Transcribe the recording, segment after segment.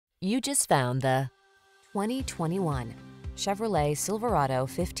You just found the 2021 Chevrolet Silverado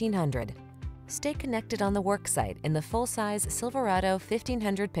 1500. Stay connected on the worksite in the full-size Silverado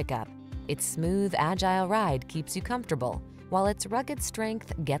 1500 pickup. Its smooth, agile ride keeps you comfortable, while its rugged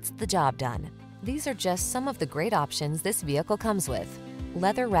strength gets the job done. These are just some of the great options this vehicle comes with: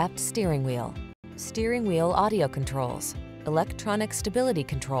 leather-wrapped steering wheel audio controls, electronic stability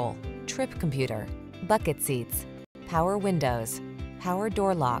control, trip computer, bucket seats, power windows, power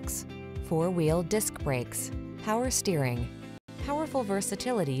door locks, four-wheel disc brakes, power steering. Powerful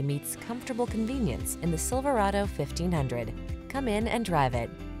versatility meets comfortable convenience in the Silverado 1500. Come in and drive it.